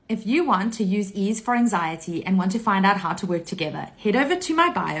If you want to use Ease for Anxiety and want to find out how to work together, head over to my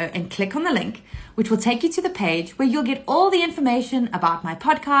bio and click on the link, which will take you to the page where you'll get all the information about my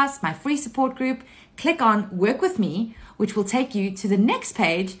podcast, my free support group. Click on Work With Me, which will take you to the next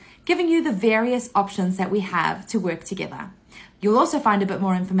page, giving you the various options that we have to work together. You'll also find a bit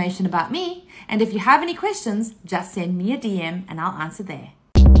more information about me, and if you have any questions, just send me a DM and I'll answer there.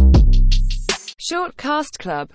 Shortcast Club.